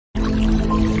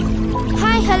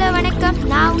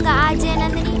வணக்கம், நான் உங்கள் ஆர்ஜே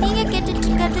நந்தினி. நீங்கள் கேட்டுட்டு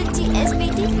இருக்கிறது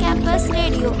GSPT கேம்பஸ்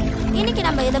ரேடியோ. இன்னைக்கு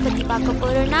நம்ம எதை பற்றி பார்க்க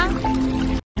போகிறோன்னா,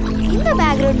 இந்த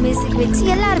பேக்ரவுண்ட் மியூசிக் வச்சு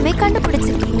எல்லாருமே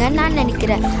கண்டுபிடிச்சிருக்கீங்கன்னு நான்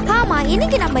நினைக்கிறேன். ஆமாம்,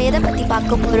 இன்னைக்கு நம்ம எதை பற்றி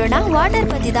பார்க்க போகிறோன்னா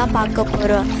வாட்டர் பற்றி தான் பார்க்க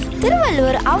போகிறோம்.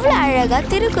 திருவள்ளுவர் அவ்வளோ அழகாக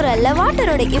திருக்குறளில்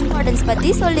வாட்டரோட இம்பார்ட்டன்ஸ்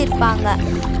பற்றி சொல்லியிருப்பாங்க.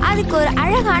 அதுக்கு ஒரு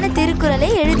அழகான திருக்குறளை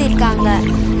எழுதியிருக்காங்க.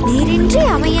 நீரின்றி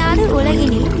அமையாது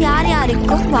உலகினில் யார்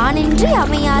யாருக்கும் வானின்றி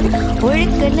அமையாது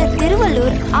ஒழுக்குன்னு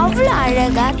திருவள்ளுவர் அவ்வளோ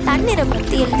அழகாக தண்ணீரை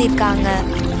பற்றி எழுதியிருக்காங்க.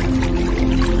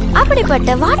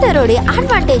 அப்படிப்பட்ட வாட்டரோடைய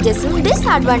அட்வான்டேஜஸும்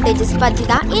டிஸ்அட்வான்டேஜஸ் பற்றி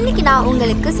தான் இன்னைக்கு நான்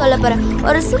உங்களுக்கு சொல்ல போகிறேன்.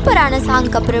 ஒரு சூப்பரான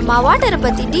சாங்க்கு அப்புறமா வாட்டரை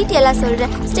பற்றி டீட்டெயிலாக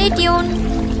சொல்கிறேன். Stay tune.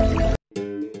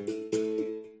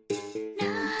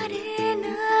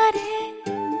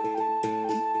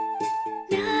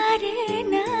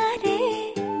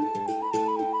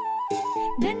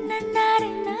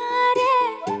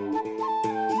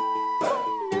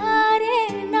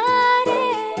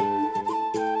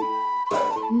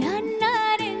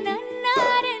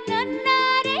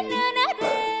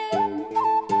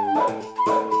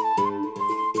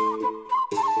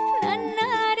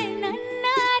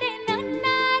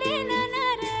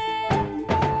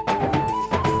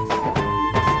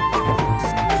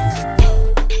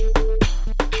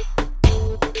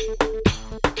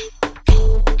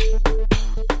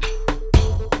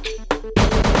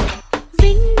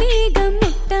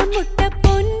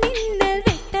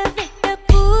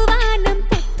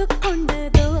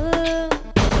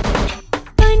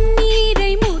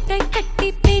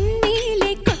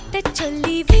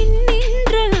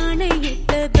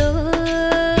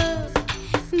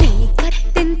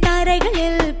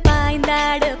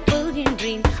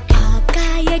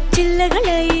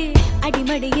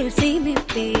 அடிமடியில்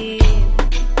சேமிப்பேன்,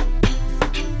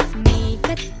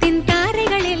 மேகத்தின்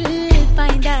தாரைகளில்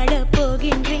பாய்ந்தாட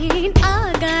போகின்றேன்.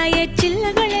 ஆகாய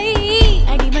சில்லகளை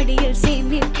அடிமடியில்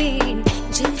சேமிப்பேன்.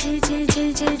 ஜில் ஜில் ஜில்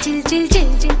ஜில் ஜில் ஜில் ஜில்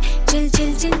ஜில் ஜில் ஜில்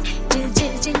ஜில் ஜில் ஜில்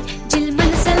ஜில் ஜில் ஜில்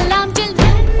மனசெல்லாம் ஜில்.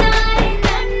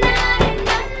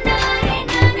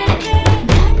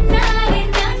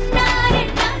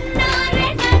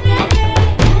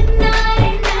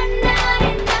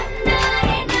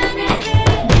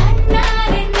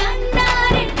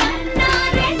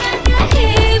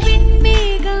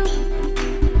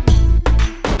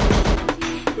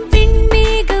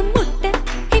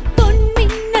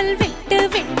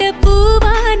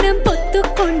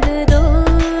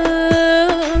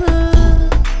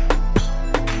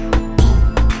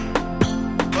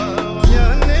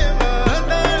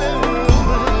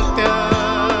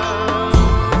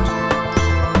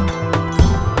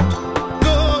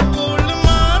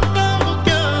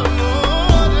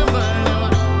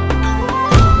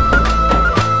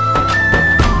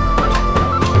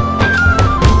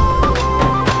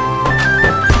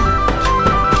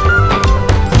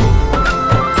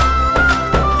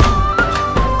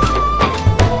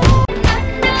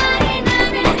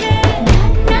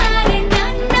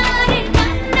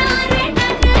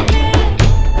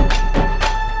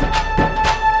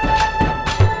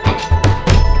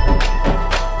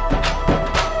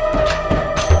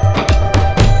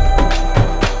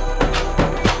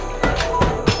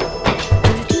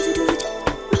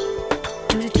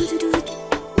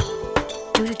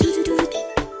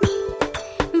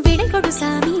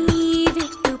 சாமி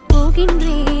விட்டு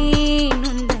போகின்றேன்,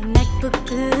 உந்தன்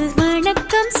நட்புக்கு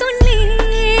வணக்கம் சொன்னேன்.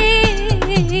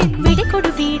 விடை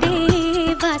கொடு வீடே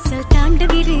வாசல்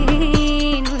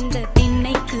தாண்டுகிறேன், உந்த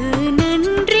திண்ணைக்கு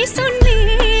நன்றி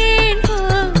சொன்னேன்.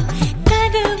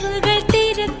 கதவுகள்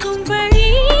திறக்கும் வழி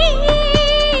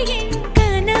என்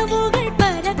கனவுகள்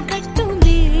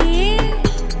பறக்கட்டுமே,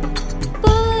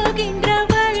 போகின்ற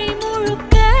வழி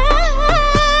முழுக்க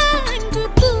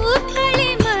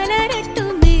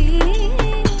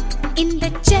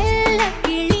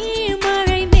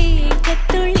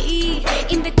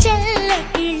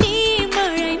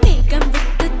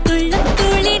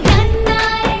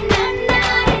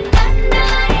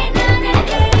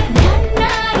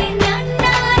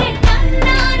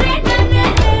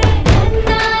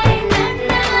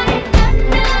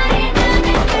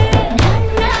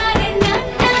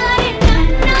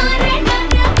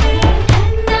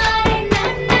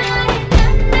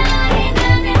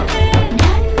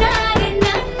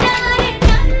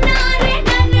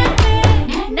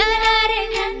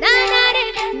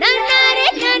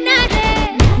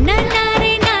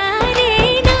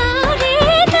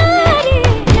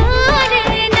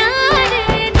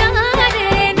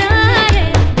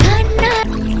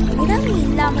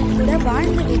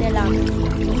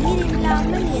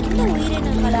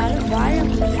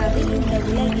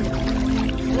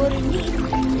ஒரு நீர்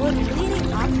ஒரு உயிரை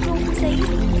ஆக்கவும்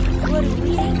செய்யும், ஒரு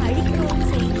உயிரை அழிக்கவும்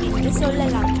செய்யும் என்று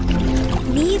சொல்லலாம்.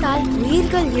 நீரால்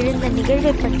உயிர்கள் எழுந்த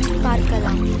நிகழ்வை பற்றி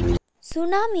பார்க்கலாம்.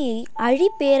 சுனாமியை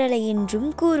அழிப்பேரலை என்றும்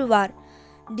கூறுவார்.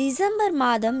 டிசம்பர்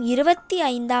மாதம்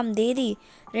 25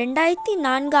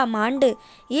 2004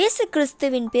 இயேசு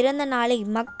கிறிஸ்துவின் பிறந்த நாளை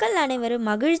மக்கள் அனைவரும்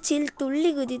மகிழ்ச்சியில்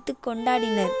துள்ளி குதித்து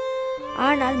கொண்டாடினர்.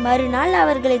 ஆனால் மறுநாள்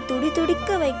அவர்களை துடிதுடிக்க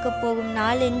வைக்கப் போகும்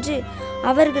நாள் என்று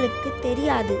அவர்களுக்கு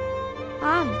தெரியாது.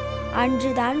 ஆம்,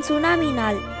 அன்றுதான் சுனாமி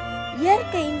நாள்.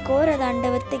 இயற்கையின் கோர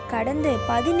தாண்டவத்தை கடந்து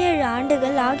 17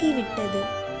 ஆண்டுகள் ஆகிவிட்டது.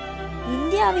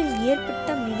 இந்தியாவில் ஏற்பட்ட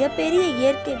மிகப்பெரிய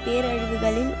இயற்கை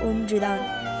பேரழிவுகளில் ஒன்றுதான்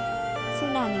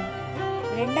சுனாமி.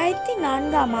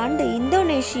 2004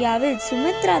 இந்தோனேஷியாவில்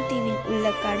சுமத்ரா தீவில் உள்ள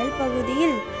கடல்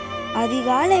பகுதியில்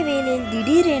அதிகாலை வேளையில்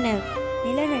திடீரென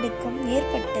நிலநடுக்கம்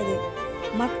ஏற்பட்டது.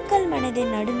 மக்கள் மனதை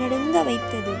நடுநடுங்க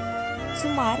வைத்தது.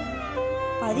 சுமார்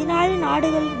 14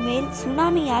 நாடுகள் மேல்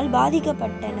சுனாமியால்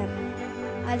பாதிக்கப்பட்டனர்.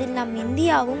 அதில் நம்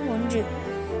இந்தியாவும் ஒன்று.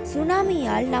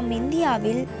 சுனாமியால் நம்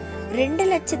இந்தியாவில்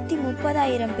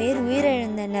 2,30,000 பேர்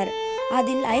உயிரிழந்தனர்.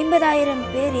 அதில் 50,000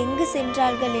 பேர் எங்கு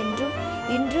சென்றார்கள் என்றும்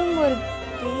இன்றும் ஒரு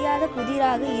தெரியாத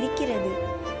புதிராக இருக்கிறது.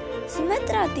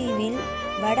 சுமத்ரா தீவில்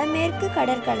வடமேற்கு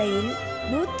கடற்கரையில்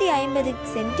 150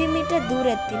 சென்டிமீட்டர்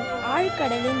தூரத்தில்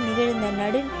ஆழ்கடலில் நிகழ்ந்த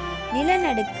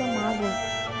நிலநடுக்கம் ஆகும்.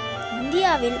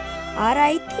 இந்தியாவில்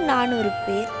 6,400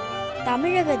 பேர்,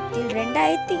 தமிழகத்தில்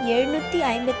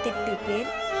 2,758 பேர்,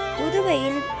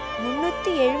 புதுவையில்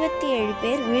 377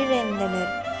 பேர்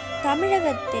உயிரிழந்தனர்.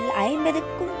 தமிழகத்தில்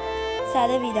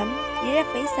 50%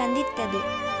 இழப்பை சந்தித்தது.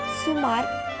 சுமார்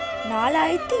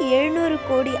 4,700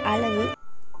 கோடி அளவு.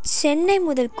 சென்னை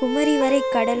முதல் குமரி வரை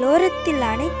கடலோரத்தில்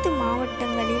அனைத்து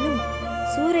மாவட்டங்களிலும்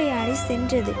சூறையாடி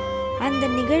சென்றது. அந்த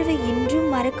நிகழ்வு இன்றும்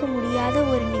மறக்க முடியாத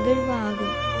ஒரு நிகழ்வு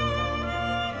ஆகும்.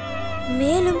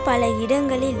 மேலும் பல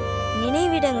இடங்களில்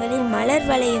நினைவிடங்களில் மலர்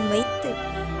வளையம் வைத்து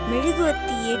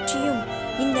மெழுகுவர்த்தி ஏற்றியும்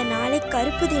இந்த நாளை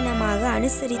கருப்பு தினமாக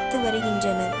அனுசரித்து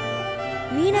வருகின்றனர்.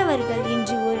 மீனவர்கள்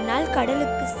இன்று ஒரு நாள்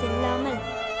கடலுக்கு செல்லாமல்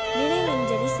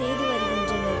நினைவஞ்சலி செய்து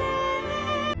வருகின்றனர்.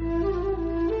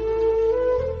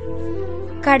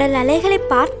 கடல் அலைகளை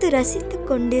பார்த்து ரசித்துக்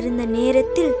கொண்டிருந்த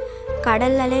நேரத்தில்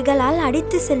கடல் அலைகளால்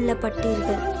அடித்து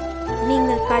செல்லப்பட்டீர்கள்.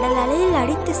 நீங்கள் கடல் அலையில்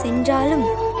அடித்து சென்றாலும்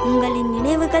உங்களின்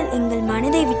நினைவுகள் எங்கள்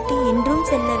மனதை விட்டு என்றும்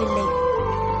செல்லவில்லை.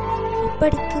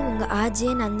 இப்படிக்கு உங்க ஆஜே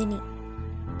நந்தினி.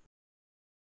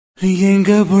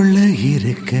 எங்க உள்ள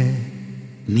இருக்க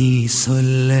நீ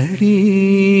சொல்லடி,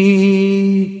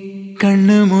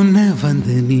 கண்ணு முன்ன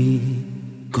வந்து நீ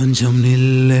கொஞ்சம்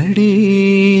நில்லடி.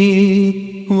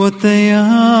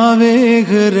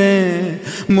 ஒத்தையாவேகுற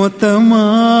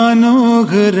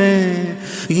மொத்தமானோகுற,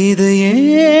 இது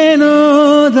ஏனோ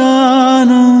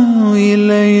தானோ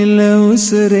இல்ல இல்ல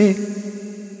உசுரே.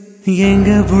 எங்க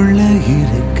உள்ள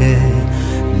இருக்க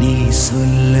நீ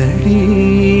சொல்லடி,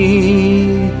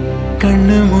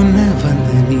 கண்ணு முன்ன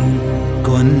வந்து நீ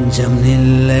கொஞ்சம்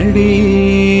நில்லடி.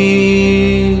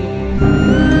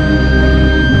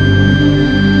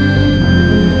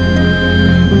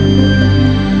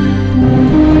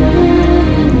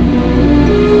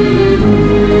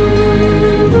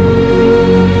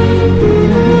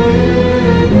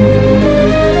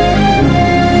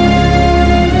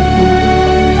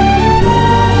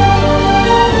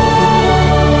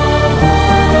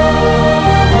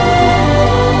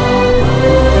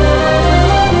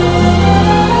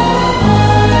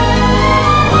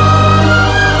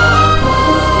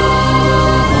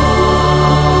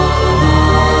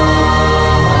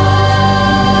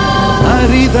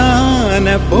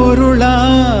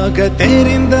 பொருளாக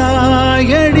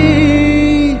தெரிந்தாயடி,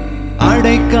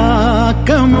 அடைக்காக்க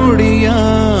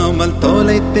முடியாமல்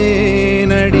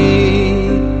தொலைத்தேனடி.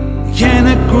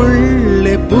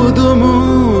 எனக்குள்ளே புது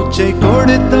மூச்சை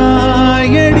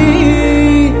கொடுத்தாயடி,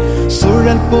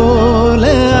 சுழல் போல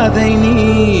அதை நீ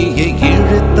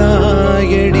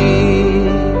இழுத்தாயடி.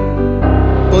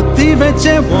 பொத்தி வச்ச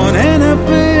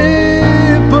போனப்பு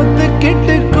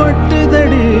பொத்துக்கிட்டு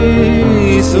கொட்டுதடி,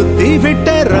 சுத்தி விட்ட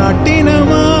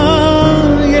ராட்டினமா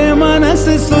என்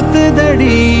மனசு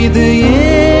சுத்துதடி. இது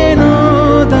ஏனோ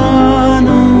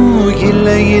தானோ இல்ல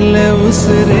இல்ல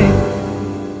உசுரே.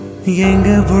 எங்க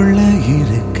உள்ள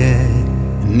இருக்க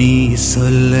நீ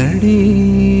சொல்லடி,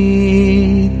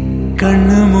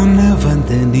 கண்ணு முன்ன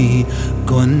வந்து நீ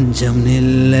கொஞ்சம்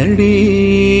நில்லடி.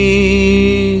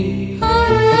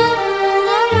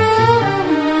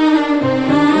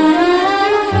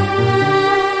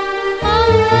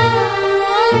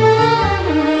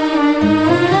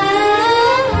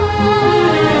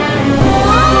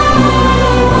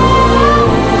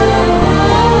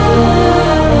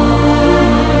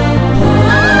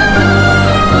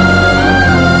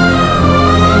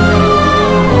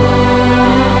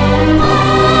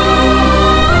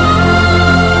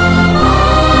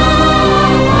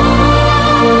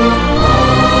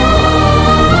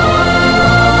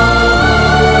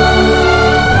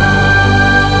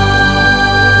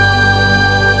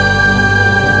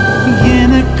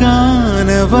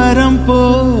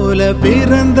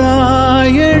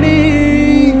 பிறந்தாயடி,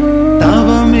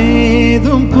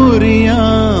 தவமேதும்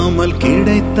புரியாமல்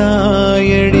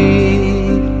கிடைத்தாயடி.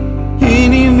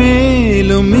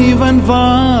 இனிமேலும் இவன்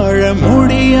வாழ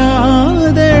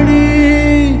முடியாதடி,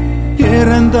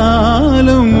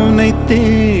 இறந்தாலும் உன்னை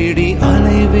தேடி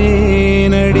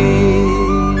அலைவேனடி.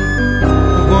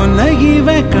 உன்னை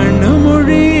இவன் கண்ணு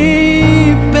மொழி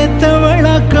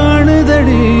பெத்தவளா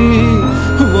காணுதடி,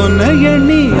 உன்னை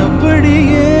எண்ணி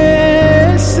அப்படியே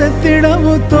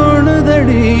செத்திடவும்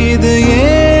தோணுதடி. இது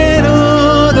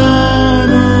ஏனோதானோ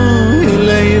இல்ல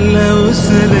இல்ல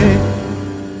உசுரே,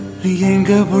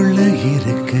 எங்க உள்ள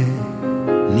இருக்க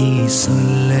நீ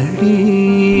சொல்லடி.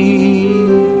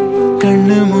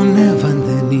 கண்ணு முன்ன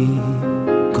வந்து நீ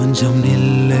கொஞ்சம்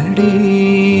நில்லடி.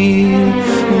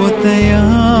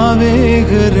 ஒத்தையாவேகிறேன்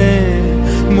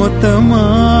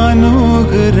மொத்தமானோகிறேன்,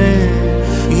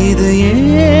 இது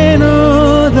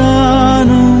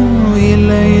ஏனோதானோ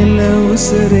இல்ல இல்ல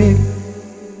உசுரே.